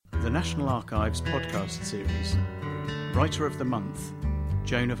National Archives podcast series, Writer of the Month,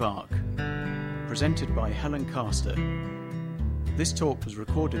 Joan of Arc, presented by Helen Castor. This talk was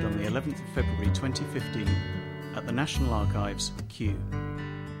recorded on the 11th of February 2015 at the National Archives, Kew.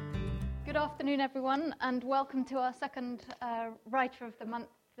 Good afternoon, everyone, and welcome to our second Writer of the Month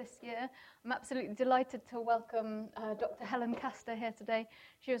this year. I'm absolutely delighted to welcome Dr. Helen Castor here today.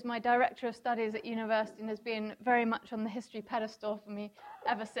 She was my Director of Studies at university and has been very much on the history pedestal for me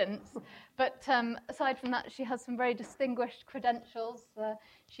ever since. But aside from that, she has some very distinguished credentials.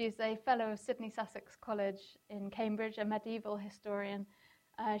 She's a Fellow of Sydney Sussex College in Cambridge, a medieval historian.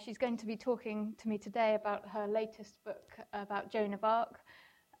 She's going to be talking to me today about her latest book about Joan of Arc.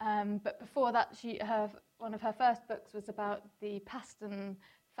 But before that, one of her first books was about the Paston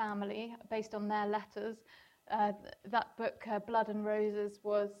family, based on their letters. That book, Blood and Roses,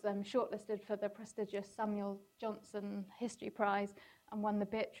 was shortlisted for the prestigious Samuel Johnson History Prize and won the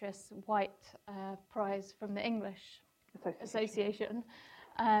Beatrice White Prize from the English Association.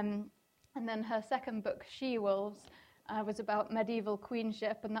 And then her second book, She-Wolves, was about medieval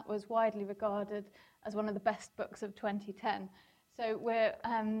queenship, and that was widely regarded as one of the best books of 2010. So we're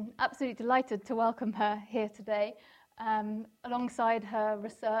absolutely delighted to welcome her here today. Alongside her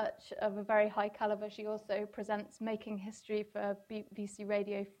research of a very high calibre, she also presents Making History for BBC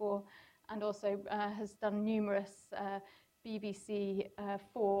Radio 4 and also has done numerous BBC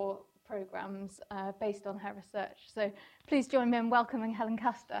 4 programmes based on her research. So please join me in welcoming Helen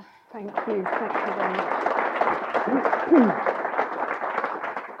Castor. Thank you very much.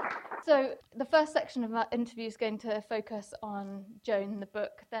 So the first section of our interview is going to focus on Joan, the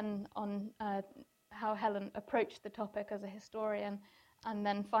book, then on how Helen approached the topic as a historian, and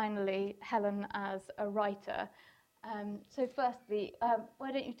then finally Helen as a writer. So firstly,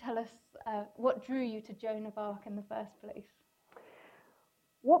 why don't you tell us what drew you to Joan of Arc in the first place?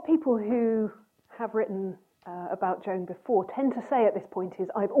 What people who have written about Joan before tend to say at this point is,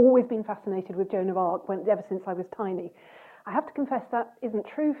 I've always been fascinated with Joan of Arc ever since I was tiny. I have to confess that isn't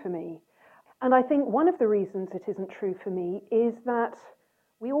true for me. And I think one of the reasons it isn't true for me is that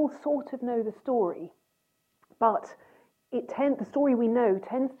we all sort of know the story, but the story we know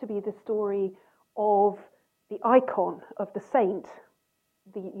tends to be the story of the icon, of the saint,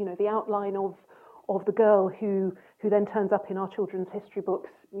 the outline of the girl who then turns up in our children's history books,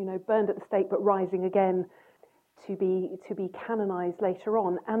 burned at the stake but rising again to be canonized later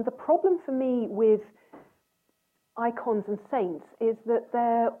on. And the problem for me with icons and saints is that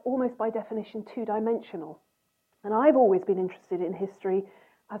they're almost by definition two-dimensional. And I've always been interested in history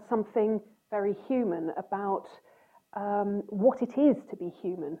as something very human, about what it is to be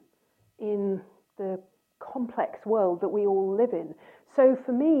human in the complex world that we all live in. So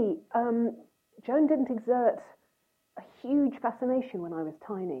for me, Joan didn't exert a huge fascination when I was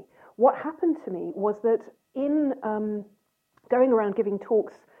tiny. What happened to me was that in going around giving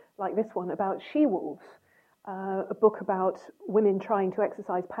talks like this one about She-Wolves, a book about women trying to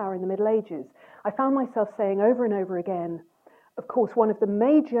exercise power in the Middle Ages, I found myself saying over and over again, of course, one of the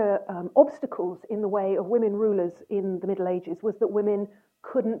major obstacles in the way of women rulers in the Middle Ages was that women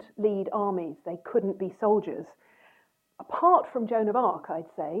couldn't lead armies, they couldn't be soldiers. Apart from Joan of Arc, I'd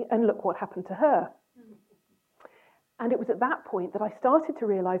say, and look what happened to her. And it was at that point that I started to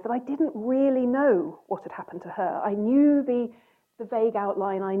realise that I didn't really know what had happened to her. I knew the vague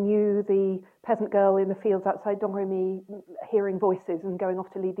outline, I knew the peasant girl in the fields outside Domremy hearing voices and going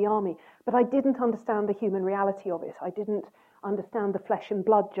off to lead the army, but I didn't understand the human reality of it. I didn't understand the flesh and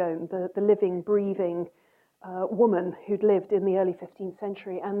blood Joan, the living, breathing woman who'd lived in the early 15th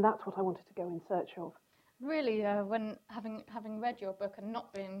century, and that's what I wanted to go in search of. Really, when having read your book and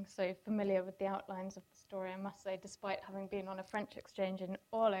not being so familiar with the outlines of the story, I must say, despite having been on a French exchange in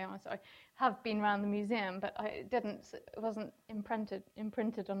Orléans, so I have been around the museum, but it wasn't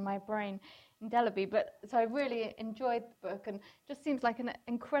imprinted on my brain indelibly. But so I really enjoyed the book, and it just seems like an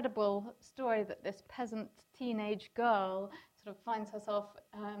incredible story that this peasant teenage girl sort of finds herself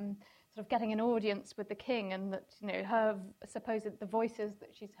sort of getting an audience with the king, and that the voices that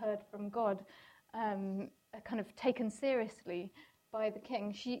she's heard from God are kind of taken seriously by the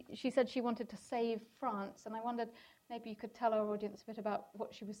king. She said she wanted to save France, and I wondered maybe you could tell our audience a bit about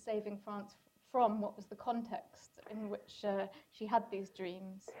what she was saving France from. What was the context in which she had these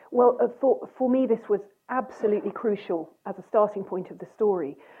dreams? Well, for me this was absolutely crucial as a starting point of the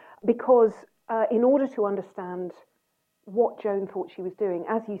story, because in order to understand what Joan thought she was doing,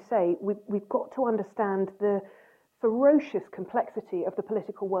 as you say, we've got to understand the ferocious complexity of the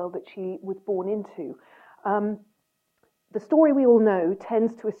political world that she was born into. The story we all know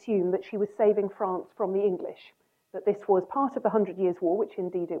tends to assume that she was saving France from the English. that this was part of the 100 Years' War, which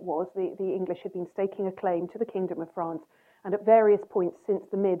indeed it was. The English had been staking a claim to the Kingdom of France, and at various points since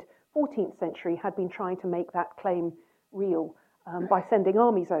the mid-14th century had been trying to make that claim real by sending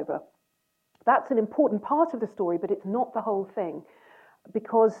armies over. That's an important part of the story, but it's not the whole thing,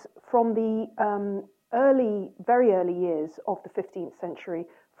 because from the very early years of the 15th century,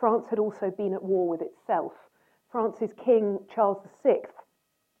 France had also been at war with itself. France's king, Charles VI,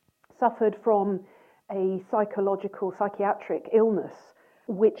 suffered from a psychiatric illness,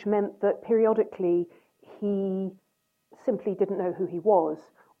 which meant that periodically he simply didn't know who he was,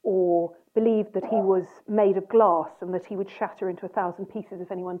 or believed that he was made of glass and that he would shatter into 1,000 pieces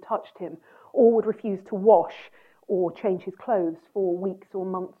if anyone touched him, or would refuse to wash or change his clothes for weeks or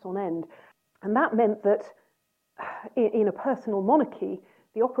months on end. And that meant that in a personal monarchy,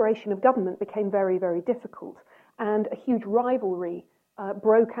 the operation of government became very, very difficult, and a huge rivalry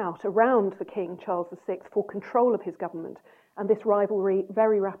broke out around the king, Charles VI, for control of his government. And this rivalry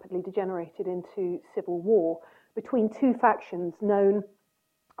very rapidly degenerated into civil war between two factions known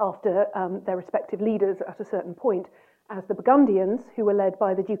after their respective leaders at a certain point as the Burgundians, who were led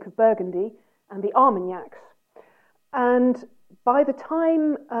by the Duke of Burgundy, and the Armagnacs. And by the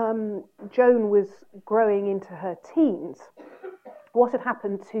time Joan was growing into her teens, what had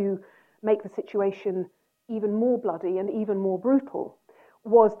happened to make the situation even more bloody and even more brutal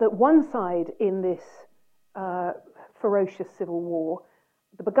was that one side in this ferocious civil war,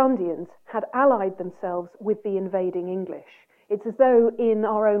 the Burgundians, had allied themselves with the invading English. It's as though in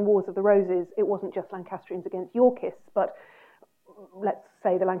our own Wars of the Roses, it wasn't just Lancastrians against Yorkists, but let's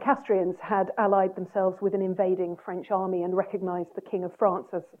say the Lancastrians had allied themselves with an invading French army and recognised the King of France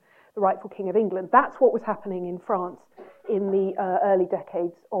as the rightful King of England. That's what was happening in France in the early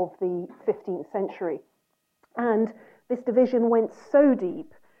decades of the 15th century. And this division went so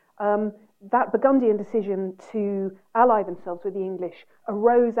deep, that Burgundian decision to ally themselves with the English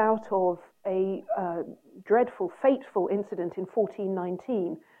arose out of a dreadful, fateful incident in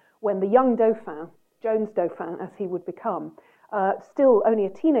 1419, when the young Dauphin, Joan's Dauphin as he would become, still only a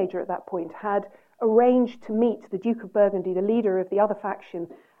teenager at that point, had arranged to meet the Duke of Burgundy, the leader of the other faction,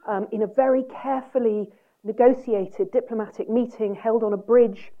 in a very carefully negotiated diplomatic meeting held on a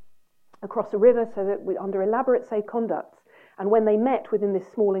bridge across a river, so that under elaborate safe conducts. And when they met within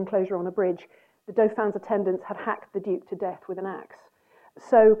this small enclosure on a bridge, the Dauphin's attendants had hacked the Duke to death with an axe.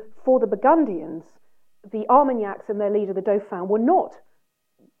 So for the Burgundians, the Armagnacs and their leader, the Dauphin, were not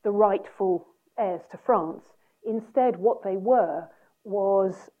the rightful heirs to France. Instead, what they were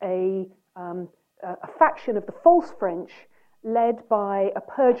was a faction of the false French led by a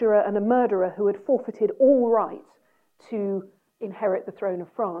perjurer and a murderer who had forfeited all right to inherit the throne of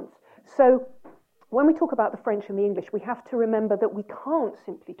France. So when we talk about the French and the English, we have to remember that we can't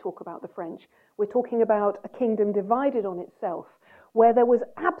simply talk about the French. We're talking about a kingdom divided on itself, where there was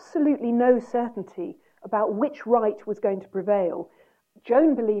absolutely no certainty about which right was going to prevail.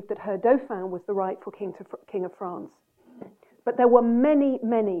 Joan believed that her Dauphin was the rightful king of France. But there were many,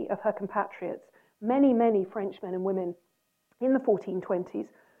 many of her compatriots, many, many Frenchmen and women in the 1420s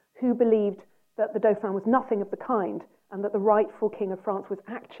who believed that the Dauphin was nothing of the kind and that the rightful king of France was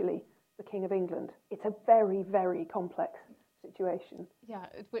actually the King of England. It's a very, very complex situation. Yeah,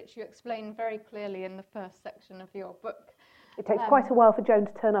 which you explain very clearly in the first section of your book. It takes quite a while for Joan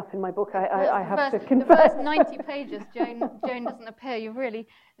to turn up in my book, I have to confess. The first 90 pages, Joan doesn't appear.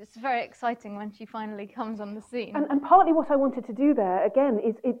 It's very exciting when she finally comes on the scene. And partly what I wanted to do there, again,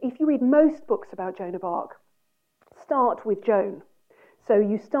 is if you read most books about Joan of Arc, start with Joan. So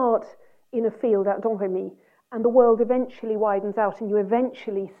you start in a field at Domremy, and the world eventually widens out, and you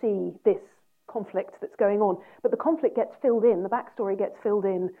eventually see this conflict that's going on. But the conflict gets filled in, the backstory gets filled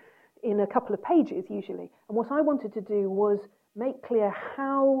in a couple of pages usually. And what I wanted to do was make clear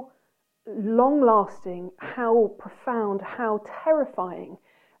how long-lasting, how profound, how terrifying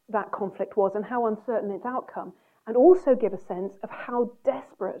that conflict was and how uncertain its outcome, and also give a sense of how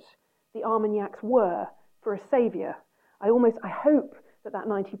desperate the Armagnacs were for a saviour. I hope that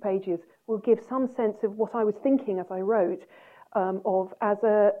 90 pages will give some sense of what I was thinking as I wrote, of as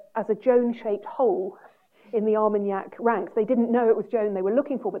a Joan-shaped hole in the Armagnac ranks. They didn't know it was Joan they were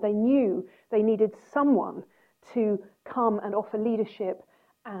looking for, but they knew they needed someone to come and offer leadership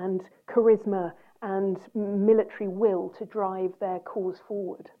and charisma and military will to drive their cause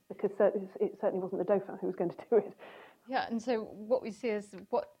forward, because it certainly wasn't the Dauphin who was going to do it. Yeah, and so what we see is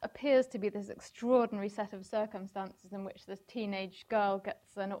what appears to be this extraordinary set of circumstances in which this teenage girl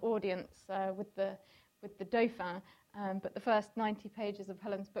gets an audience with the Dauphin. But the first 90 pages of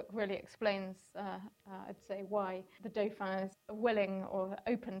Helen's book really explains, I'd say, why the Dauphin is willing or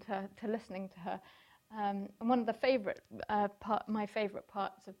open to listening to her. And one of the my favourite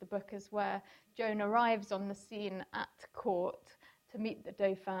parts of the book is where Joan arrives on the scene at court to meet the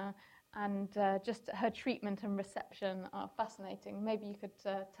Dauphin, and just her treatment and reception are fascinating. Maybe you could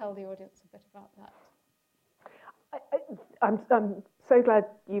tell the audience a bit about that. I'm so glad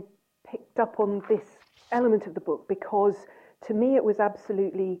you picked up on this element of the book, because to me it was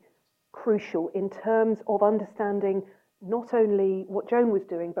absolutely crucial in terms of understanding not only what Joan was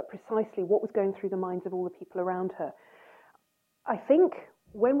doing, but precisely what was going through the minds of all the people around her. I think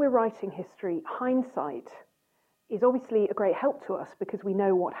when we're writing history, hindsight is obviously a great help to us because we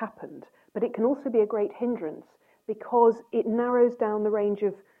know what happened, but it can also be a great hindrance because it narrows down the range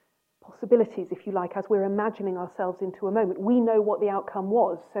of possibilities, if you like, as we're imagining ourselves into a moment. We know what the outcome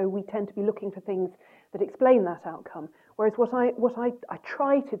was, so we tend to be looking for things that explain that outcome. Whereas what I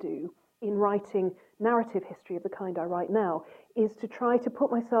try to do in writing narrative history of the kind I write now is to try to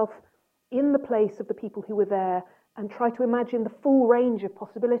put myself in the place of the people who were there and try to imagine the full range of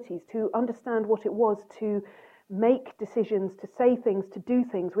possibilities, to understand what it was to make decisions, to say things, to do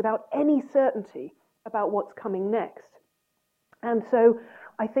things without any certainty about what's coming next. And so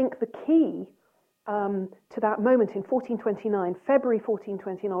I think the key to that moment in 1429, February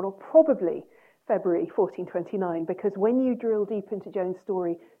 1429, or probably February 1429, because when you drill deep into Joan's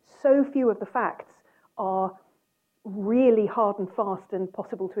story, so few of the facts are really hard and fast and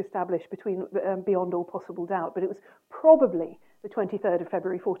possible to establish beyond all possible doubt. But it was probably the 23rd of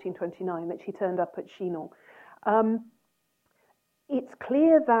February 1429 that she turned up at Chinon. It's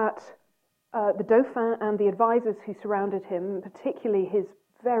clear that the Dauphin and the advisors who surrounded him, particularly his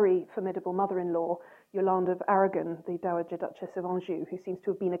very formidable mother-in-law, Yolande of Aragon, the Dowager Duchess of Anjou, who seems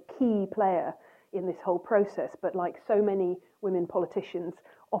to have been a key player in this whole process, but like so many women politicians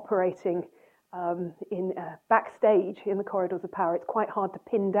operating backstage in the corridors of power, it's quite hard to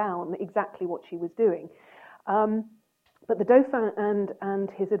pin down exactly what she was doing. But the Dauphin and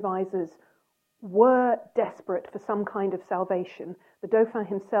his advisors were desperate for some kind of salvation. The Dauphin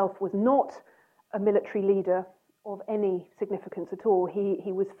himself was not a military leader of any significance at all.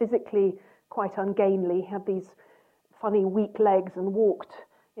 He was physically quite ungainly, had these funny weak legs and walked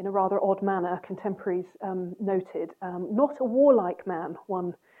in a rather odd manner, contemporaries noted. Not a warlike man,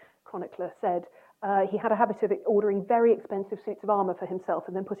 one chronicler said. He had a habit of ordering very expensive suits of armour for himself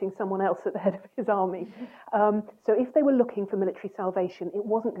and then putting someone else at the head of his army. So if they were looking for military salvation, it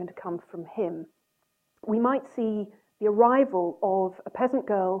wasn't going to come from him. We might see the arrival of a peasant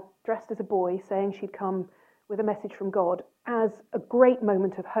girl dressed as a boy saying she'd come with a message from God as a great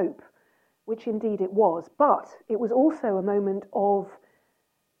moment of hope, which indeed it was. But it was also a moment of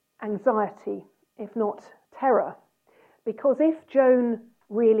anxiety, if not terror, because if Joan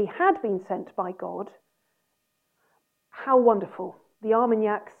really had been sent by God, how wonderful. The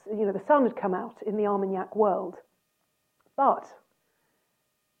Armagnacs, the sun had come out in the Armagnac world. But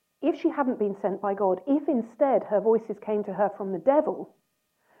if she hadn't been sent by God, if instead her voices came to her from the devil,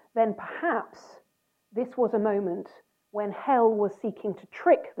 then perhaps this was a moment when hell was seeking to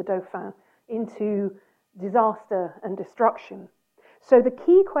trick the Dauphin into disaster and destruction. So the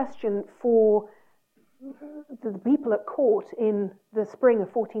key question for the people at court in the spring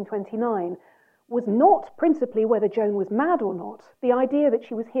of 1429 was not principally whether Joan was mad or not. The idea that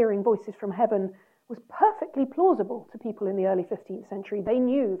she was hearing voices from heaven was perfectly plausible to people in the early 15th century. They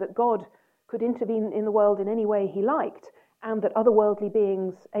knew that God could intervene in the world in any way he liked, and that otherworldly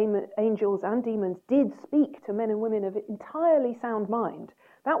beings, angels and demons, did speak to men and women of entirely sound mind.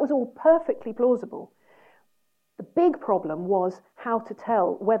 That was all perfectly plausible. The big problem was how to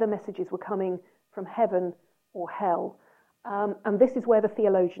tell whether messages were coming from heaven or hell. And this is where the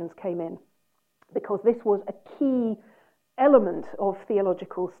theologians came in, because this was a key element of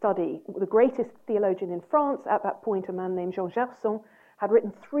theological study. The greatest theologian in France at that point, a man named Jean Gerson, had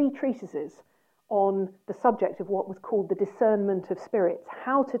written 3 treatises on the subject of what was called the discernment of spirits,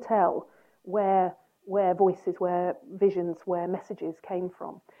 how to tell where voices, where visions, where messages came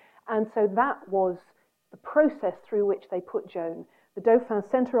from. And so that was the process through which they put Joan. The Dauphin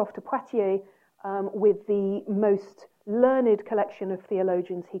sent her off to Poitiers with the most learned collection of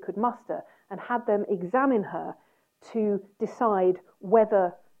theologians he could muster, and had them examine her to decide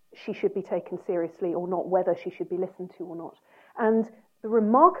whether she should be taken seriously or not, whether she should be listened to or not. And the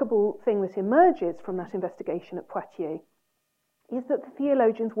remarkable thing that emerges from that investigation at Poitiers is that the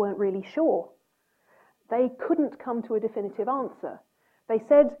theologians weren't really sure. They couldn't come to a definitive answer. They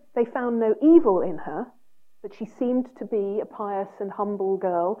said they found no evil in her, but she seemed to be a pious and humble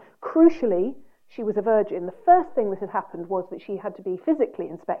girl. Crucially, she was a virgin. The first thing that had happened was that she had to be physically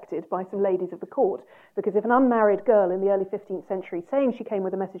inspected by some ladies of the court, because if an unmarried girl in the early 15th century saying she came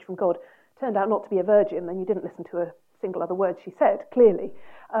with a message from God turned out not to be a virgin, then you didn't listen to a single other word she said, clearly.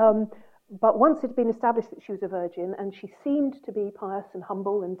 But once it had been established that she was a virgin, and she seemed to be pious and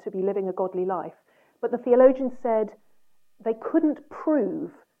humble and to be living a godly life, but the theologians said they couldn't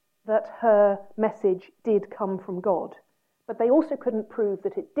prove that her message did come from God, but they also couldn't prove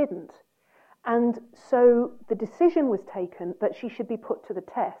that it didn't. And so the decision was taken that she should be put to the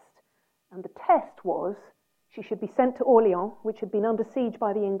test. And the test was she should be sent to Orleans, which had been under siege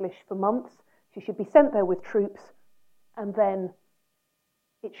by the English for months. She should be sent there with troops, and then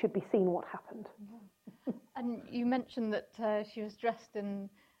it should be seen what happened. And you mentioned that she was dressed in,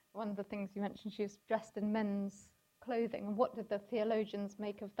 one of the things you mentioned, she was dressed in men's clothing. And what did the theologians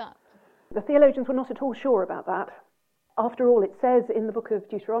make of that? The theologians were not at all sure about that. After all, it says in the book of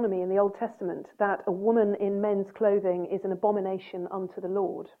Deuteronomy in the Old Testament that a woman in men's clothing is an abomination unto the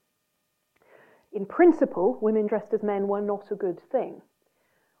Lord. In principle, women dressed as men were not a good thing.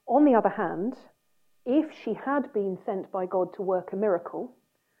 On the other hand, if she had been sent by God to work a miracle,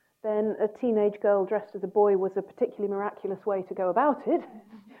 then a teenage girl dressed as a boy was a particularly miraculous way to go about it,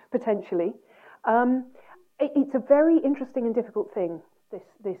 potentially. It's a very interesting and difficult thing,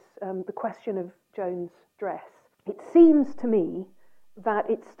 the question of Joan's dress. It seems to me that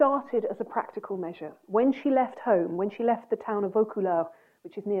it started as a practical measure. When she left home, when she left the town of Vaucouleurs,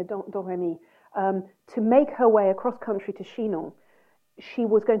 which is near Domremy, to make her way across country to Chinon, she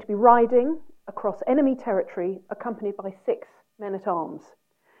was going to be riding across enemy territory accompanied by 6 men-at-arms.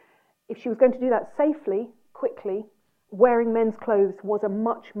 If she was going to do that safely, quickly, wearing men's clothes was a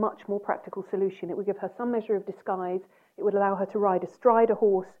much, much more practical solution. It would give her some measure of disguise, it would allow her to ride astride a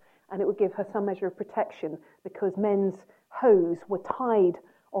horse, and it would give her some measure of protection because men's hose were tied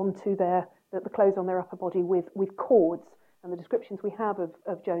onto the clothes on their upper body with cords. And the descriptions we have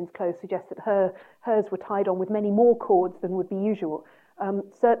of Joan's clothes suggest that hers were tied on with many more cords than would be usual.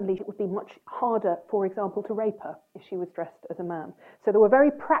 Certainly it would be much harder, for example, to rape her if she was dressed as a man. So there were very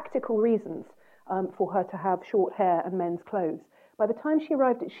practical reasons for her to have short hair and men's clothes. By the time she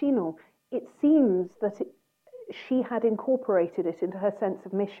arrived at Chinon, it seems that she had incorporated it into her sense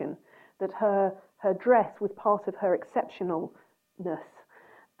of mission, that her dress was part of her exceptionalness.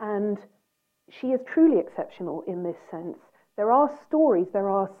 And she is truly exceptional in this sense. There are stories, there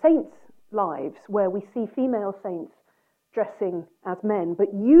are saints' lives where we see female saints dressing as men,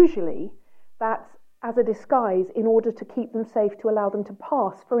 but usually that's as a disguise in order to keep them safe, to allow them to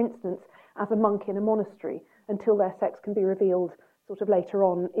pass, for instance, as a monk in a monastery until their sex can be revealed sort of later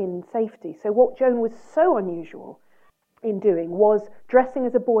on in safety. So what Joan was so unusual in doing was dressing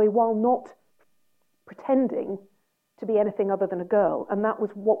as a boy while not pretending to be anything other than a girl, and that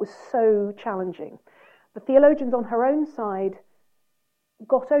was what was so challenging. The theologians on her own side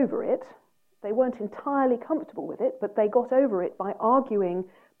got over it. They weren't entirely comfortable with it, but they got over it by arguing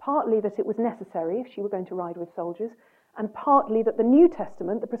partly that it was necessary if she were going to ride with soldiers, and partly that the New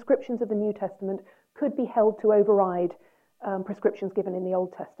Testament, the prescriptions of the New Testament, could be held to override prescriptions given in the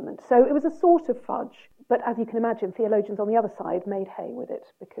Old Testament. So it was a sort of fudge, but as you can imagine, theologians on the other side made hay with it,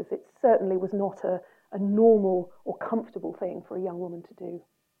 because it certainly was not a normal or comfortable thing for a young woman to do.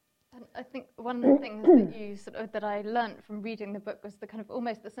 And I think one of the things that I learnt from reading the book was the kind of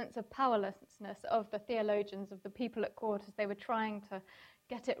almost the sense of powerlessness of the theologians, of the people at court, as they were trying to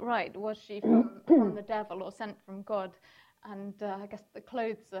get it right. Was she from the devil or sent from God? And I guess the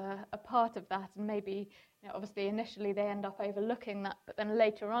clothes are a part of that, and maybe, obviously initially they end up overlooking that, but then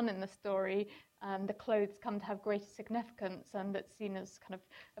later on in the story, the clothes come to have greater significance, and it's seen as kind of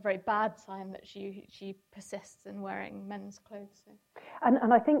a very bad sign that she persists in wearing men's clothes. So.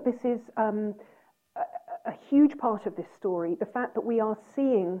 And I think this is a huge part of this story, the fact that we are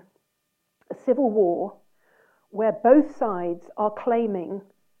seeing a civil war where both sides are claiming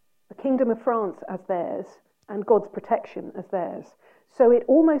the Kingdom of France as theirs and God's protection as theirs. So it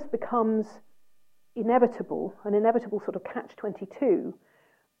almost becomes an inevitable sort of catch-22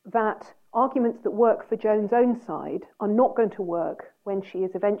 that arguments that work for Joan's own side are not going to work when she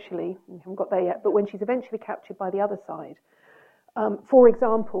is eventually, we haven't got there yet, but when she's eventually captured by the other side. For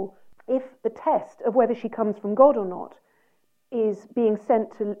example, if the test of whether she comes from God or not is being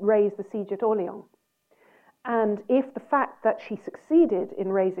sent to raise the siege at Orleans, and if the fact that she succeeded in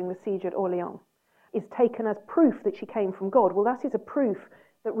raising the siege at Orleans is taken as proof that she came from God, well, that is a proof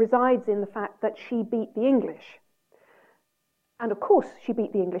that resides in the fact that she beat the English. And of course she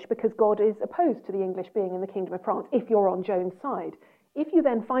beat the English because God is opposed to the English being in the Kingdom of France if you're on Joan's side. If you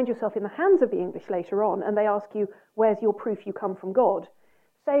then find yourself in the hands of the English later on and they ask you, where's your proof you come from God?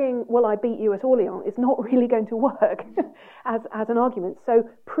 Saying, well, I beat you at Orleans is not really going to work as an argument. So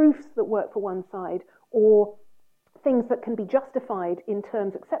proofs that work for one side, or things that can be justified in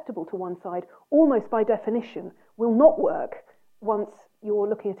terms acceptable to one side, almost by definition, will not work once you're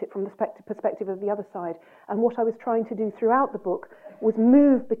looking at it from the perspective of the other side. And what I was trying to do throughout the book was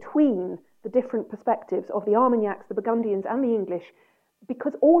move between the different perspectives of the Armagnacs, the Burgundians, and the English,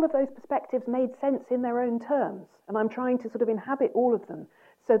 because all of those perspectives made sense in their own terms. And I'm trying to sort of inhabit all of them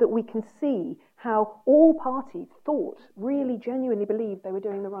so that we can see how all parties thought, really genuinely believed they were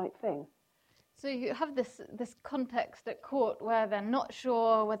doing the right thing. So you have this context at court where they're not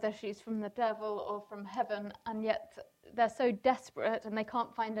sure whether she's from the devil or from heaven, and yet they're so desperate and they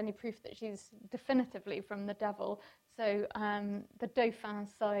can't find any proof that she's definitively from the devil. So the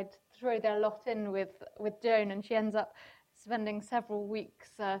Dauphin's side throw their lot in with Joan, and she ends up spending several weeks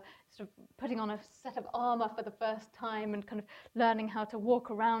sort of putting on a set of armour for the first time and kind of learning how to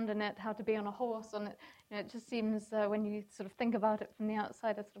walk around in it, how to be on a horse on it. You know, it just seems, when you sort of think about it from the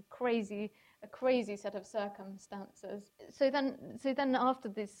outside, a sort of crazy set of circumstances. So then after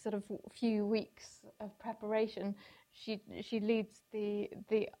this sort of few weeks of preparation, she leads the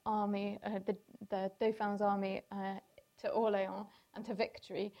army, the Dauphin's army, to Orléans and to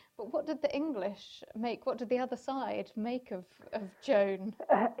victory. But what did the English make? What did the other side make of Joan?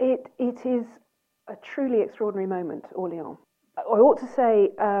 It is a truly extraordinary moment, Orléans. I ought to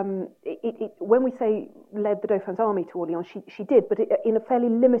say, when we say led the Dauphin's army to Orléans, she did, but in a fairly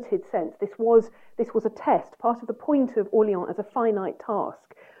limited sense. This was a test. Part of the point of Orléans as a finite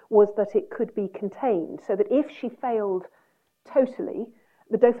task was that it could be contained, so that if she failed totally,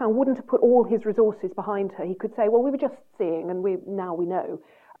 the Dauphin wouldn't have put all his resources behind her. He could say, well, we were just seeing, and now we know.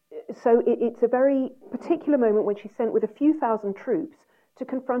 So it's a very particular moment when she's sent with a few thousand troops to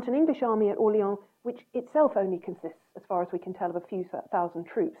confront an English army at Orléans, which itself only consists, as far as we can tell, of a few thousand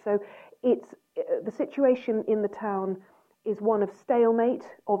troops. So the situation in the town is one of stalemate,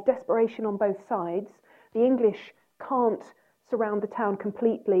 of desperation on both sides. The English can't surround the town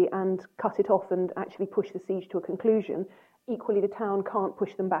completely and cut it off and actually push the siege to a conclusion. Equally, the town can't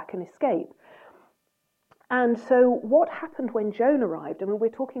push them back and escape. And so what happened when Joan arrived? I mean, we're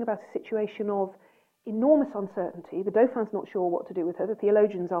talking about a situation of enormous uncertainty. The Dauphin's not sure what to do with her. The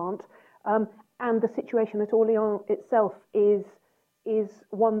theologians aren't. And the situation at Orléans itself is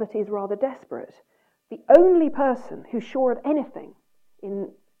one that is rather desperate. The only person who's sure of anything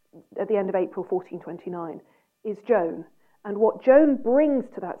at the end of April 1429 is Joan. And what Joan brings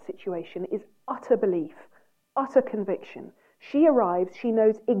to that situation is utter belief, utter conviction. She arrives, she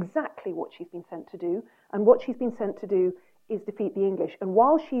knows exactly what she's been sent to do, and what she's been sent to do is defeat the English. And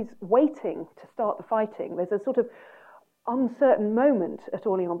while she's waiting to start the fighting, there's a sort of uncertain moment at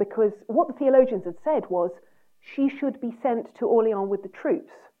Orléans, because what the theologians had said was she should be sent to Orléans with the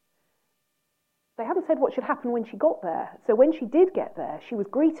troops. They hadn't said what should happen when she got there. So when she did get there, she was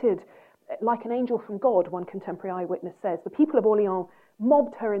greeted like an angel from God, one contemporary eyewitness says. The people of Orléans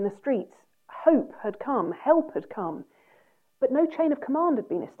mobbed her in the streets. Hope had come, help had come. But no chain of command had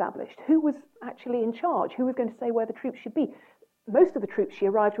been established. Who was actually in charge? Who was going to say where the troops should be? Most of the troops she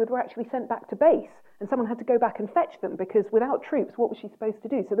arrived with were actually sent back to base, and someone had to go back and fetch them, because without troops, what was she supposed to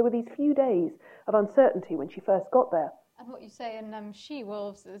do? So there were these few days of uncertainty when she first got there. And what you say in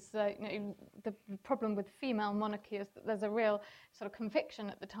She-Wolves is the problem with female monarchy is that there's a real sort of conviction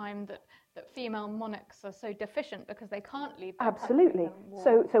at the time that female monarchs are so deficient because they can't lead their Absolutely.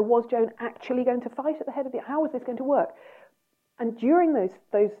 So was Joan actually going to fight at the head of how was this going to work? And during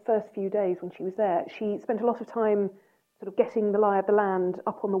those first few days when she was there, she spent a lot of time sort of getting the lie of the land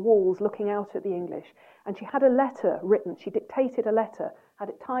up on the walls, looking out at the English. And she had a letter written. She dictated a letter, had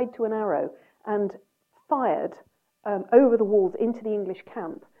it tied to an arrow, and fired over the walls into the English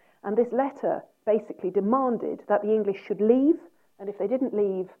camp. And this letter basically demanded that the English should leave, and if they didn't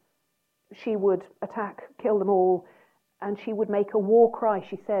leave, she would attack, kill them all, and she would make a war cry,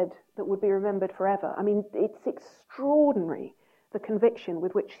 she said, that would be remembered forever. I mean, it's extraordinary, the conviction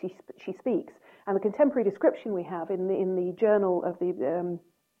with which she speaks. And the contemporary description we have in the journal of there's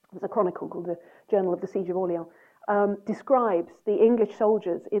a chronicle called the Journal of the Siege of Orléans, describes the English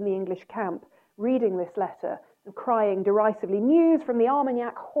soldiers in the English camp reading this letter and crying derisively, "News from the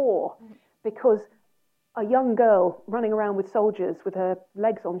Armagnac whore," because a young girl running around with soldiers with her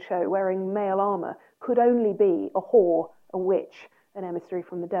legs on show wearing male armour could only be a whore, a witch, an emissary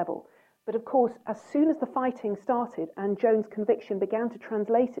from the devil. But of course, as soon as the fighting started and Joan's conviction began to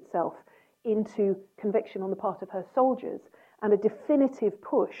translate itself into conviction on the part of her soldiers and a definitive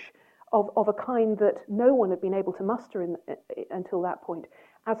push of a kind that no one had been able to muster until that point,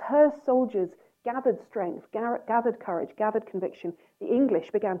 as her soldiers gathered strength, gathered courage, gathered conviction, the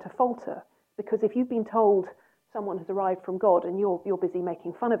English began to falter. Because if you've been told someone has arrived from God and you're busy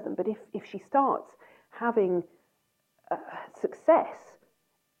making fun of them, but if she starts having success,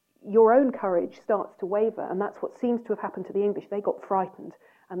 your own courage starts to waver, and that's what seems to have happened to the English. They got frightened,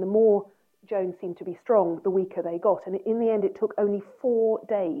 and the more Joan seemed to be strong, the weaker they got. And in the end, it took only 4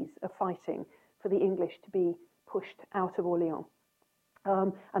 days of fighting for the English to be pushed out of Orleans.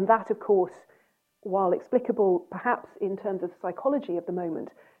 And that, of course, while explicable perhaps in terms of psychology of the moment,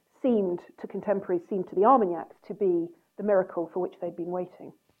 seemed to contemporaries, seemed to the Armagnacs to be the miracle for which they'd been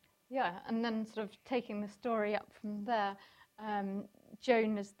waiting. Yeah, and then sort of taking the story up from there,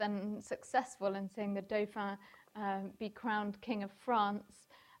 Joan is then successful in seeing the Dauphin be crowned King of France.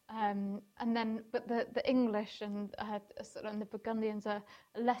 And then, but the English and the Burgundians are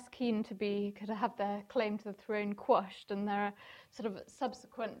less keen to have their claim to the throne quashed, and there are sort of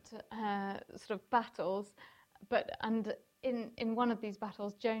subsequent sort of battles. And in one of these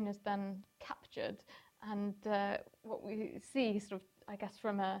battles, Joan is then captured, and what we see, sort of, I guess,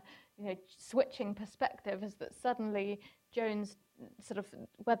 from a switching perspective, is that suddenly Joan's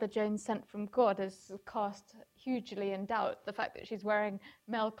whether Joan's sent from God is cast hugely in doubt. The fact that she's wearing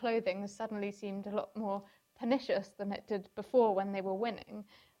male clothing suddenly seemed a lot more pernicious than it did before when they were winning,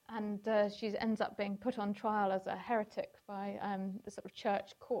 and she ends up being put on trial as a heretic by the sort of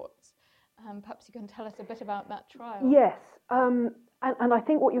church courts. Perhaps you can tell us a bit about that trial. Yes, and I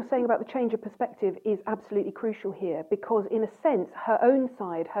think what you're saying about the change of perspective is absolutely crucial here, because in a sense her own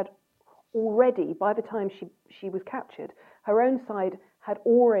side had already, by the time she was captured, her own side had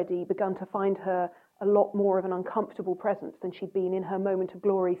already begun to find her a lot more of an uncomfortable presence than she'd been in her moment of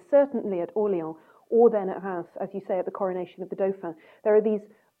glory, certainly at Orleans, or then at Reims, as you say, at the coronation of the Dauphin. There are these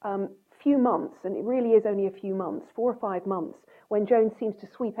few months, and it really is only a few months, 4 or 5 months, when Joan seems to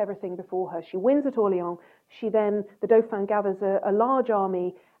sweep everything before her. She wins at Orleans, the Dauphin gathers a large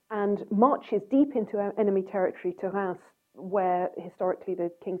army and marches deep into enemy territory to Reims, where historically the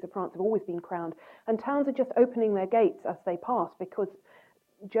kings of France have always been crowned. And towns are just opening their gates as they pass, because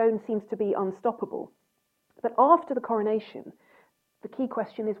Joan seems to be unstoppable. But after the coronation, the key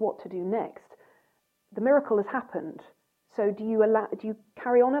question is what to do next. The miracle has happened. So do you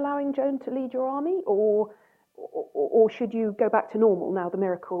carry on allowing Joan to lead your army, or should you go back to normal now?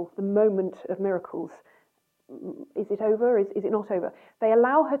 The moment of miracles, is it over? Is it not over? They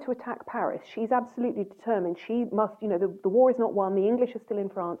allow her to attack Paris. She's absolutely determined. She must, the war is not won. The English are still in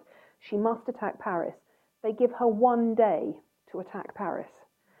France. She must attack Paris. They give her 1 day to attack Paris.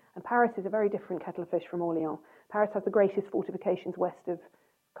 And Paris is a very different kettle of fish from Orleans. Paris has the greatest fortifications west of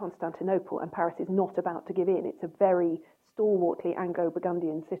Constantinople, and Paris is not about to give in. It's a very stalwartly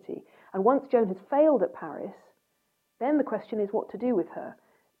Anglo-Burgundian city. And once Joan has failed at Paris, then the question is what to do with her.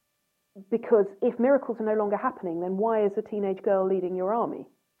 Because if miracles are no longer happening, then why is a teenage girl leading your army?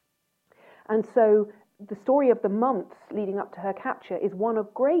 And so the story of the months leading up to her capture is one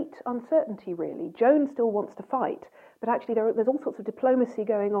of great uncertainty, really. Joan still wants to fight, but actually there's all sorts of diplomacy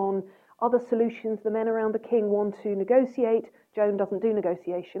going on, other solutions. The men around the king want to negotiate. Joan doesn't do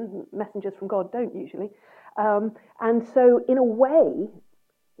negotiation. Messengers from God don't usually. And so in a way,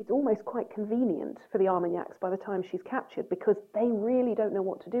 it's almost quite convenient for the Armagnacs by the time she's captured, because they really don't know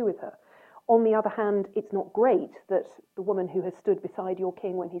what to do with her. On the other hand, it's not great that the woman who has stood beside your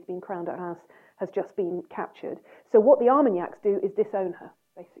king when he's been crowned at Reims has just been captured. So what the Armagnacs do is disown her,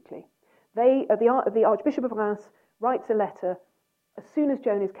 basically. The Archbishop of Reims writes a letter as soon as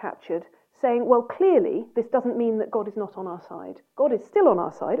Joan is captured, saying, well, clearly this doesn't mean that God is not on our side. God is still on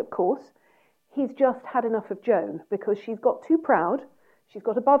our side, of course. He's just had enough of Joan, because she's got too proud, she's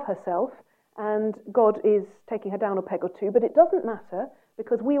got above herself, and God is taking her down a peg or two. But it doesn't matter,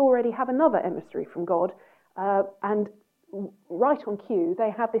 because we already have another emissary from God. And right on cue,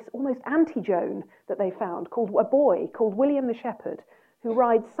 they have this almost anti-Joan that they found, a boy called William the Shepherd, who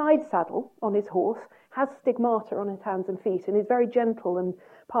rides side saddle on his horse, has stigmata on his hands and feet, and is very gentle and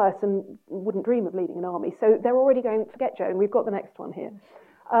pious and wouldn't dream of leading an army. So they're already going, forget Joan, we've got the next one here.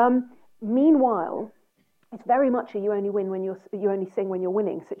 Meanwhile, it's very much a you only sing when you're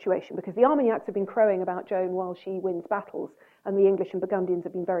winning situation, because the Armagnacs have been crowing about Joan while she wins battles, and the English and Burgundians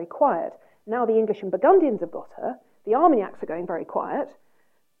have been very quiet. Now the English and Burgundians have got her, the Armagnacs are going very quiet,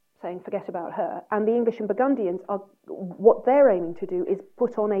 saying forget about her, and the English and Burgundians what they're aiming to do is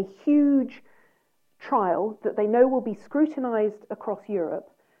put on a huge trial that they know will be scrutinised across Europe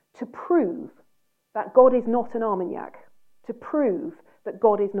to prove that God is not an Armagnac, to prove that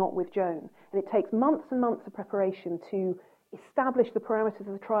God is not with Joan. And it takes months and months of preparation to establish the parameters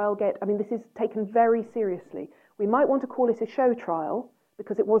of the trial. This is taken very seriously. We might want to call it a show trial,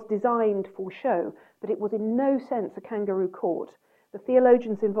 because it was designed for show, but it was in no sense a kangaroo court. The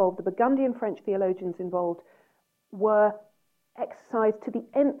theologians involved, the Burgundian French theologians involved, were exercised to the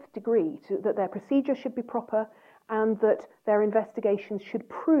nth degree, that their procedure should be proper, and that their investigations should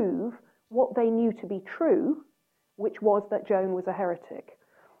prove what they knew to be true, which was that Joan was a heretic.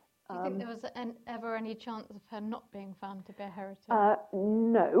 Do you think there was ever any chance of her not being found to be a heretic?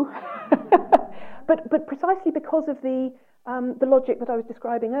 No, but precisely because of the logic that I was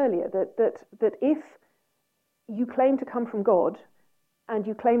describing earlier, that if you claim to come from God, and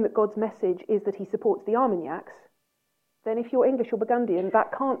you claim that God's message is that he supports the Armagnacs, then if you're English or Burgundian,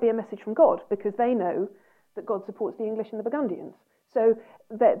 that can't be a message from God, because they know that God supports the English and the Burgundians. So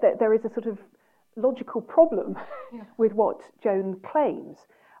there is a sort of logical problem with what Joan claims.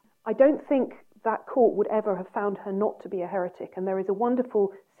 I don't think that court would ever have found her not to be a heretic, and there is a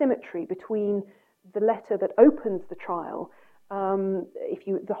wonderful symmetry between the letter that opens the trial.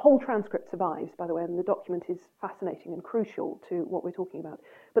 The whole transcript survives, by the way, and the document is fascinating and crucial to what we're talking about.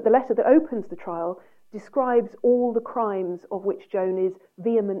 But the letter that opens the trial describes all the crimes of which Joan is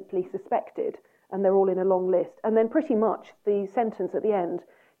vehemently suspected, and they're all in a long list. And then pretty much the sentence at the end,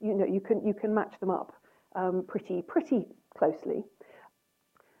 you can match them up pretty closely.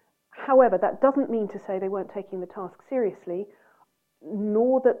 However, that doesn't mean to say they weren't taking the task seriously,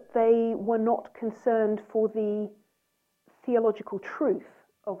 nor that they were not concerned for the theological truth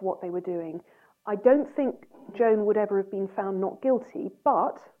of what they were doing. I don't think Joan would ever have been found not guilty,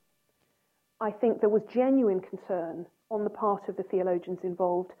 but I think there was genuine concern on the part of the theologians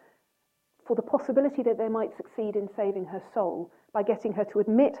involved for the possibility that they might succeed in saving her soul by getting her to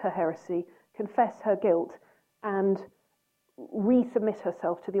admit her heresy, confess her guilt, and resubmit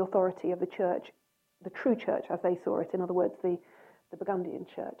herself to the authority of the church, the true church as they saw it, in other words, the Burgundian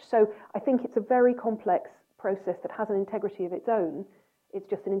church. So I think it's a very complex process that has an integrity of its own. It's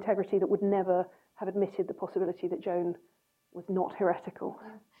just an integrity that would never have admitted the possibility that Joan was not heretical.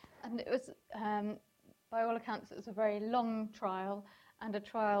 Yeah. And it was, by all accounts, it was a very long trial, and a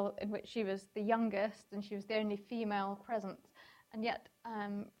trial in which she was the youngest and she was the only female present. And yet,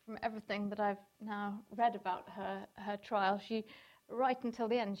 from everything that I've now read about her trial, she, right until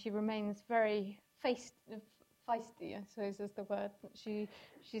the end, she remains very feisty, I suppose is the word.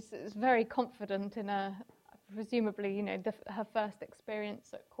 She's very confident in presumably, her first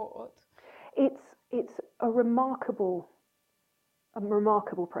experience at court. It's a remarkable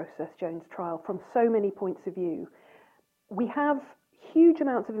process, Joan's trial, from so many points of view. We have huge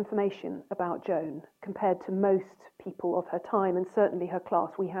amounts of information about Joan compared to most people of her time, and certainly her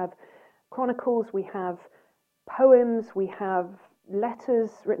class. We have chronicles, we have poems, we have letters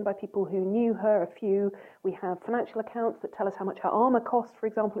written by people who knew her, a few. We have financial accounts that tell us how much her armour cost, for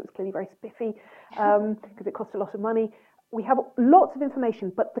example. It was clearly very spiffy because it cost a lot of money. We have lots of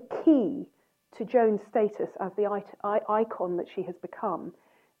information, but the key to Joan's status as the icon that she has become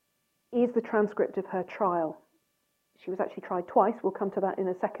is the transcript of her trial. She was actually tried twice, we'll come to that in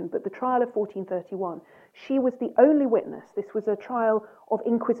a second, but the trial of 1431, she was the only witness. This was a trial of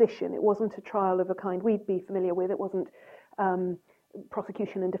inquisition. It wasn't a trial of a kind we'd be familiar with. It wasn't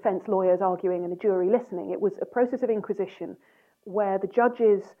prosecution and defence lawyers arguing and a jury listening. It was a process of inquisition where the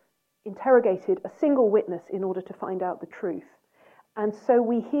judges interrogated a single witness in order to find out the truth. And so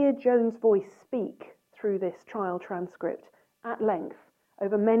we hear Joan's voice speak through this trial transcript at length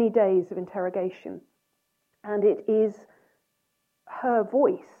over many days of interrogation. And it is her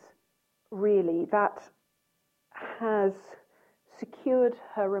voice, really, that has secured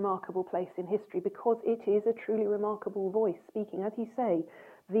her remarkable place in history, because it is a truly remarkable voice speaking. As you say,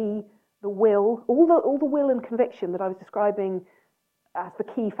 the will, all the will and conviction that I was describing as the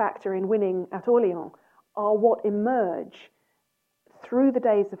key factor in winning at Orléans are what emerge through the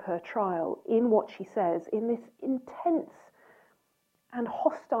days of her trial in what she says in this intense and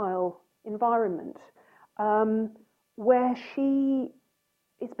hostile environment, where she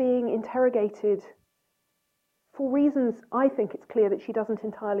is being interrogated for reasons I think it's clear that she doesn't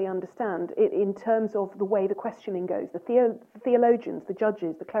entirely understand in terms of the way the questioning goes. The theologians, the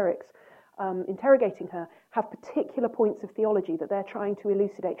judges, the clerics interrogating her have particular points of theology that they're trying to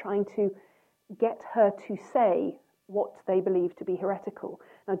elucidate, trying to get her to say what they believe to be heretical.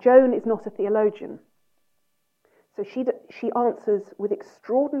 Now, Joan is not a theologian, so she answers with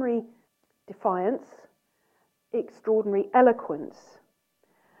extraordinary defiance, extraordinary eloquence,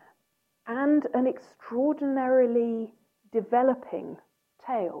 and an extraordinarily developing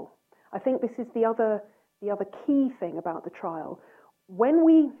tale. I think this is the other key thing about the trial.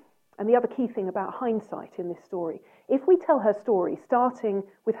 And the other key thing about hindsight in this story, if we tell her story, starting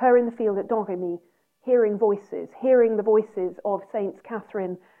with her in the field at Domremy, hearing the voices of Saints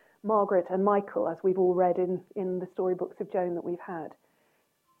Catherine, Margaret and Michael, as we've all read in the storybooks of Joan that we've had.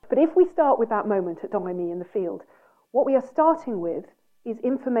 But if we start with that moment at Domremy in the field, what we are starting with is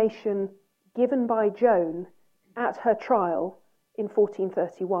information given by Joan at her trial in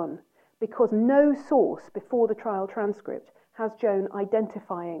 1431, because no source before the trial transcript has Joan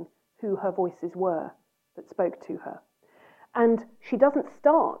identifying who her voices were that spoke to her. And she doesn't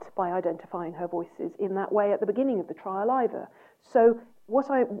start by identifying her voices in that way at the beginning of the trial either. So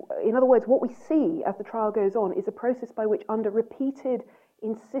in other words, what we see as the trial goes on is a process by which, under repeated,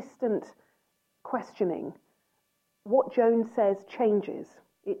 insistent questioning, what Joan says changes.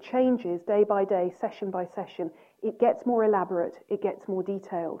 It changes day by day, session by session. It gets more elaborate, it gets more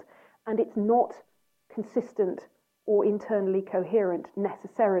detailed, and it's not consistent or internally coherent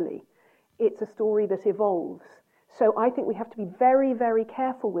necessarily. It's a story that evolves. So I think we have to be very, very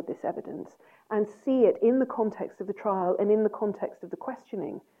careful with this evidence and see it in the context of the trial and in the context of the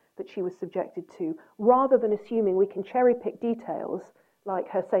questioning that she was subjected to, rather than assuming we can cherry-pick details, like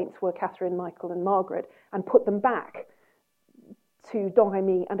her saints were Catherine, Michael and Margaret, and put them back to Don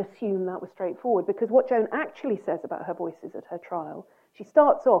Remy and assume that was straightforward. Because what Joan actually says about her voices at her trial, she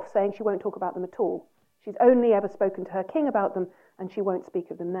starts off saying she won't talk about them at all. She's only ever spoken to her king about them, and she won't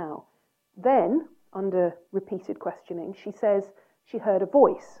speak of them now. Then, under repeated questioning, she says she heard a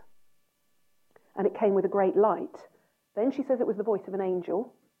voice, and it came with a great light. Then she says it was the voice of an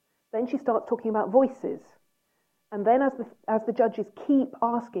angel. Then she starts talking about voices. And then as the judges keep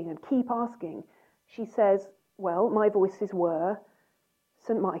asking, she says, well, my voices were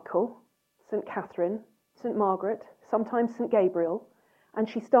St. Michael, St. Catherine, St. Margaret, sometimes St. Gabriel. And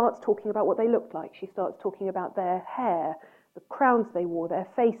she starts talking about what they looked like. She starts talking about their hair, the crowns they wore, their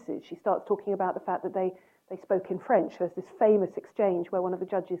faces. She starts talking about the fact that they spoke in French. There's this famous exchange where one of the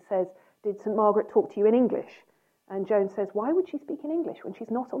judges says, did St. Margaret talk to you in English? And Joan says, why would she speak in English when she's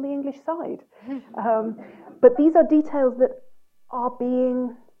not on the English side? But these are details that are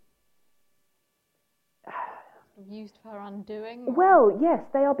being used for her undoing? Well, yes,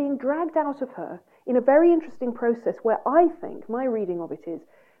 they are being dragged out of her in a very interesting process where I think, my reading of it is,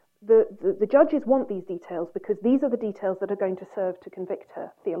 the judges want these details because these are the details that are going to serve to convict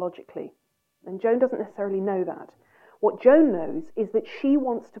her theologically. And Joan doesn't necessarily know that. What Joan knows is that she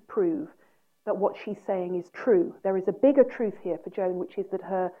wants to prove that what she's saying is true. There is a bigger truth here for Joan, which is that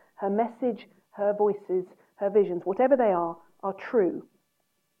her message, her voices, her visions, whatever they are true.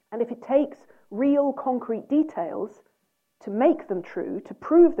 And if it takes real concrete details to make them true, to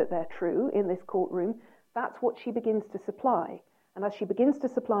prove that they're true in this courtroom, that's what she begins to supply. And as she begins to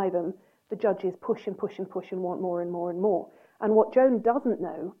supply them, the judges push and push and push and want more and more and more. And what Joan doesn't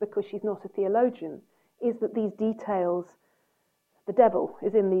know, because she's not a theologian, is that these details, the devil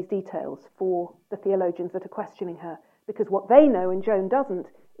is in these details for the theologians that are questioning her. Because what they know, and Joan doesn't,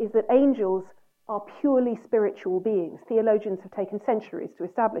 is that angels are purely spiritual beings. Theologians have taken centuries to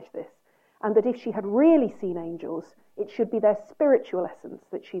establish this. And that if she had really seen angels, it should be their spiritual essence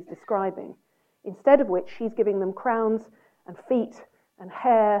that she's describing. Instead of which, she's giving them crowns and feet and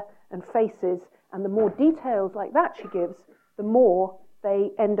hair and faces, and the more details like that she gives, the more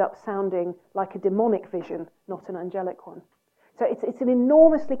they end up sounding like a demonic vision, not an angelic one. So it's an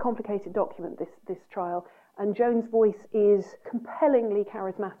enormously complicated document, this trial, and Joan's voice is compellingly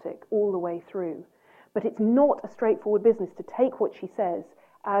charismatic all the way through. But it's not a straightforward business to take what she says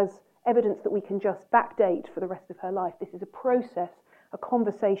as evidence that we can just backdate for the rest of her life. This is a process, a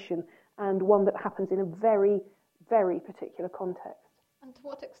conversation, and one that happens in a very, very particular context. And to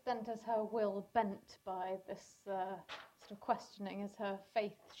what extent is her will bent by this sort of questioning? Is her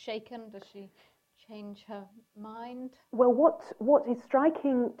faith shaken? Does she change her mind? Well, what is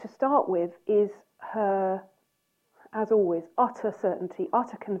striking to start with is her, as always, utter certainty,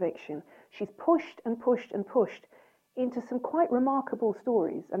 utter conviction. She's pushed and pushed and pushed into some quite remarkable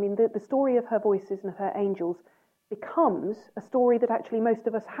stories. I mean, the story of her voices and of her angels becomes a story that actually most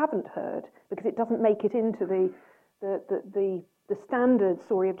of us haven't heard because it doesn't make it into the standard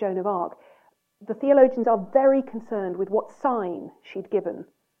story of Joan of Arc. The theologians are very concerned with what sign she'd given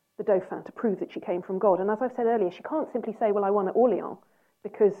the Dauphin to prove that she came from God. And as I've said earlier, she can't simply say, well, I won at Orleans,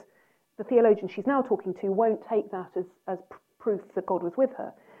 because the theologian she's now talking to won't take that as proof that God was with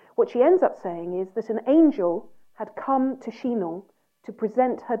her. What she ends up saying is that an angel had come to Chinon to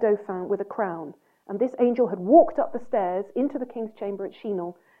present her Dauphin with a crown. And this angel had walked up the stairs into the king's chamber at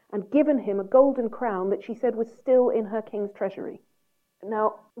Chinon and given him a golden crown that she said was still in her king's treasury.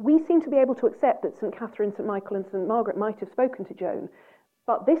 Now, we seem to be able to accept that St. Catherine, St. Michael and St. Margaret might have spoken to Joan,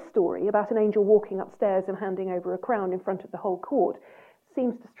 but this story about an angel walking upstairs and handing over a crown in front of the whole court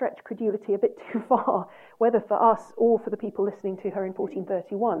seems to stretch credulity a bit too far, whether for us or for the people listening to her in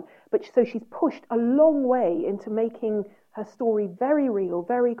 1431. But so she's pushed a long way into making her story very real,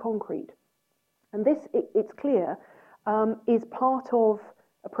 very concrete. And this, it's clear, is part of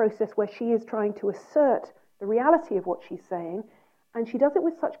a process where she is trying to assert the reality of what she's saying, and she does it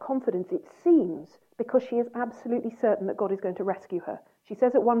with such confidence, it seems, because she is absolutely certain that God is going to rescue her. She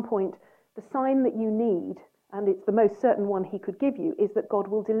says at one point, the sign that you need, and it's the most certain one he could give you, is that God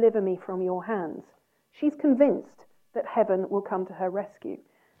will deliver me from your hands. She's convinced that heaven will come to her rescue.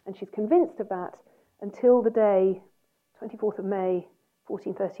 And she's convinced of that until the day, 24th of May,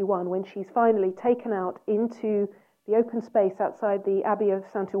 1431, when she's finally taken out into the open space outside the Abbey of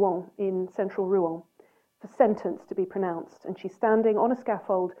Saint-Ouen in central Rouen for sentence to be pronounced. And she's standing on a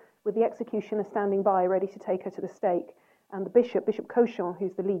scaffold with the executioner standing by, ready to take her to the stake. And the Bishop Cochon,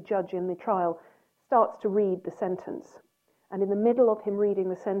 who's the lead judge in the trial, starts to read the sentence. And in the middle of him reading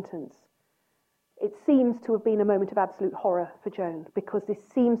the sentence, it seems to have been a moment of absolute horror for Joan, because this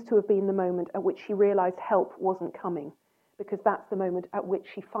seems to have been the moment at which she realised help wasn't coming, because that's the moment at which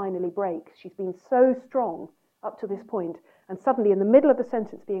she finally breaks. She's been so strong up to this point, and suddenly in the middle of the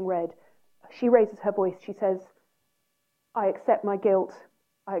sentence being read, she raises her voice. She says, I accept my guilt,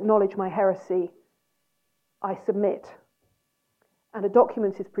 I acknowledge my heresy, I submit. And a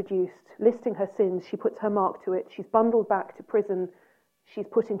document is produced listing her sins. She puts her mark to it. She's bundled back to prison. She's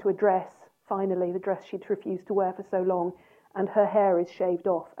put into a dress, finally, the dress she'd refused to wear for so long, and her hair is shaved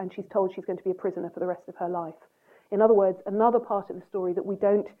off, and she's told she's going to be a prisoner for the rest of her life. In other words, another part of the story that we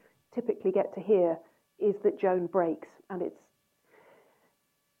don't typically get to hear is that Joan breaks, and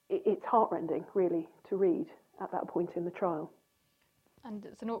it's heartrending, really, to read at that point in the trial. And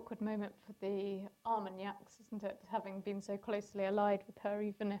it's an awkward moment for the Armagnacs, isn't it? Having been so closely allied with her,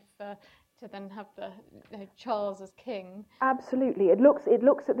 even if to then have the Charles as king. Absolutely. It looks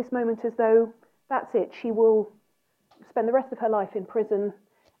at this moment as though that's it. She will spend the rest of her life in prison,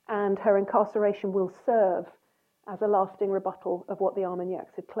 and her incarceration will serve as a lasting rebuttal of what the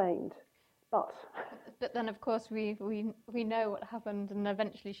Armagnacs had claimed. But then, of course, we know what happened, and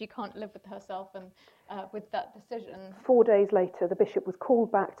eventually she can't live with herself and with that decision. 4 days later, the bishop was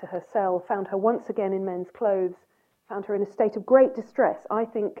called back to her cell, found her once again in men's clothes, found her in a state of great distress. I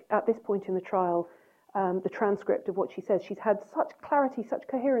think at this point in the trial, the transcript of what she says, she's had such clarity, such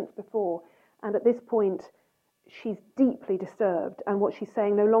coherence before, and at this point, she's deeply disturbed, and what she's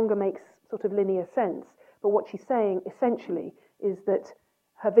saying no longer makes sort of linear sense. But what she's saying, essentially, is that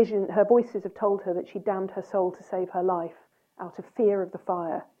her voices have told her that she damned her soul to save her life out of fear of the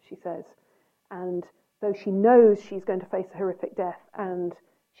fire, she says. And though she knows she's going to face a horrific death and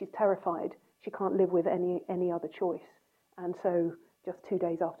she's terrified, she can't live with any other choice. And so just 2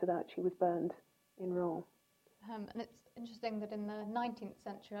 days after that, she was burned in Rouen. And it's interesting that in the 19th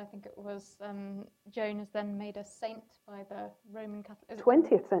century, I think it was, Joan is then made a saint by the Roman Catholic...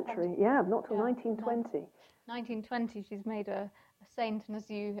 20th century, yeah, not till 1920. 1920, she's made a saint, and as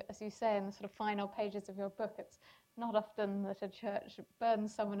you say in the sort of final pages of your book, it's not often that a church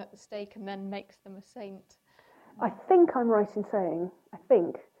burns someone at the stake and then makes them a saint. I think I'm right in saying,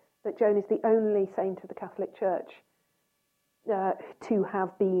 that Joan is the only saint of the Catholic Church to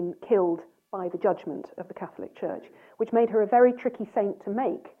have been killed by the judgment of the Catholic Church, which made her a very tricky saint to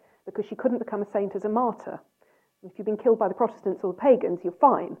make, because she couldn't become a saint as a martyr. If you've been killed by the Protestants or the pagans, you're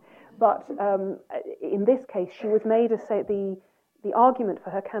fine. But in this case, she was made a saint. The argument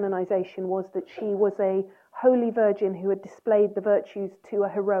for her canonization was that she was a holy virgin who had displayed the virtues to a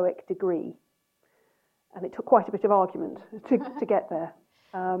heroic degree. And it took quite a bit of argument to get there.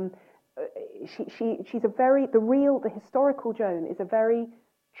 She's the historical Joan is a very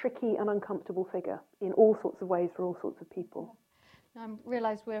tricky and uncomfortable figure in all sorts of ways for all sorts of people. Now, I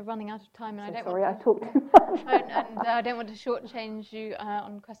realise we're running out of time, and I talked too much. and I don't want to shortchange you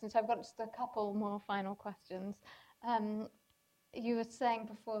on questions. So I've got just a couple more final questions. You were saying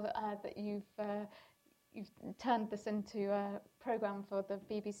before that you've turned this into a programme for the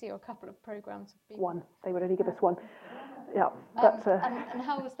BBC, or a couple of programmes. One. They would only give us one. Yeah. And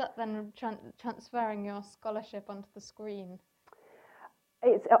how was that then transferring your scholarship onto the screen?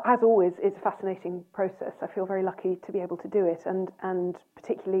 It's, as always, it's a fascinating process. I feel very lucky to be able to do it, and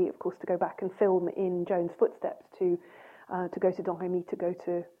particularly, of course, to go back and film in Joan's footsteps, to go to Domremy, to go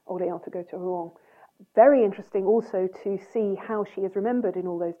to Orléans, to go to Rouen. Very interesting also to see how she is remembered in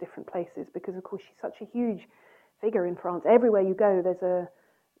all those different places, because, of course, she's such a huge figure in France. Everywhere you go, there's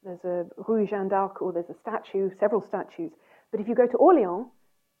a Rue Jeanne d'Arc, or there's a statue, several statues. But if you go to Orléans,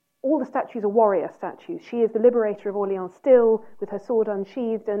 all the statues are warrior statues. She is the liberator of Orléans still, with her sword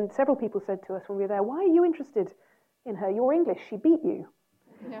unsheathed, and several people said to us when we were there, why are you interested in her? You're English, she beat you.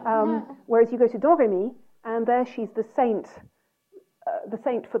 Yeah. Whereas you go to Domremy, and there she's the saint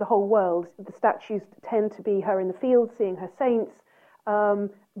for the whole world. The statues tend to be her in the field, seeing her saints.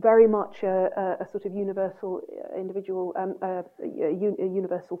 very much a sort of universal individual, a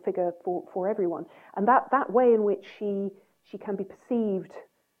universal figure for everyone. And that way in which she can be perceived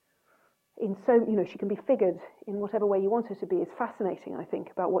she can be figured in whatever way you want her to be is fascinating, I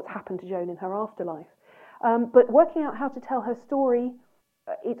think, about what's happened to Joan in her afterlife. But working out how to tell her story,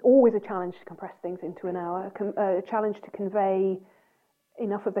 it's always a challenge to compress things into an hour, a challenge to convey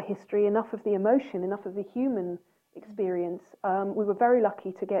enough of the history, enough of the emotion, enough of the human experience. We were very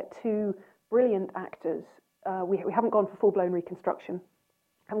lucky to get two brilliant actors. We haven't gone for full-blown reconstruction.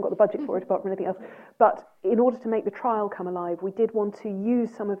 Haven't got the budget for it apart from anything else. But in order to make the trial come alive, we did want to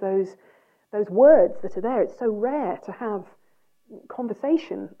use some of those words that are there. It's so rare to have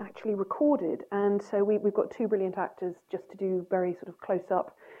conversation actually recorded, and so we've got two brilliant actors just to do very sort of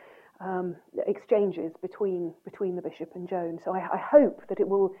close-up exchanges between the bishop and Joan. So I hope that it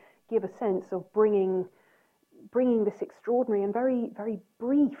will give a sense of bringing this extraordinary and very, very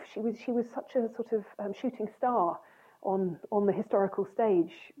brief. She was such a sort of shooting star on the historical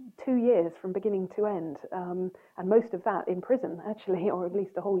stage, 2 years from beginning to end, and most of that in prison, actually, or at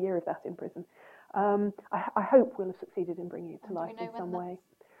least a whole year of that in prison. I hope we'll have succeeded in bringing it to life in some way.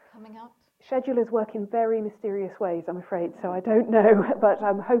 Coming out? Schedulers work in very mysterious ways, I'm afraid, so I don't know, but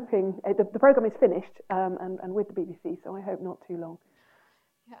I'm hoping the programme is finished and with the BBC, so I hope not too long.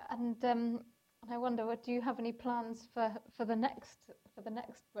 Yeah, and I wonder, do you have any plans for the next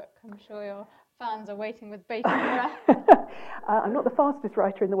book? I'm sure your fans are waiting with bated breath. I'm not the fastest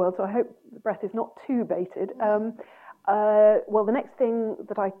writer in the world, so I hope the breath is not too bated. Well, the next thing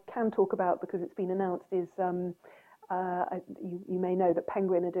that I can talk about, because it's been announced, is you may know that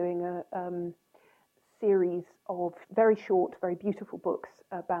Penguin are doing a series of very short, very beautiful books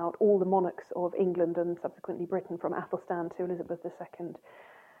about all the monarchs of England and subsequently Britain, from Athelstan to Elizabeth II.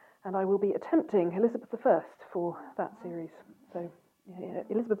 And I will be attempting Elizabeth I for that series. So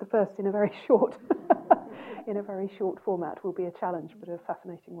Elizabeth I in a very short format will be a challenge, but a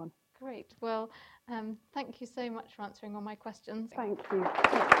fascinating one. Great. Well, thank you so much for answering all my questions. Thank you.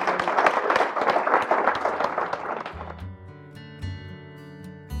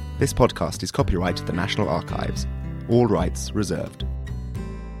 This podcast is copyright the National Archives. All rights reserved.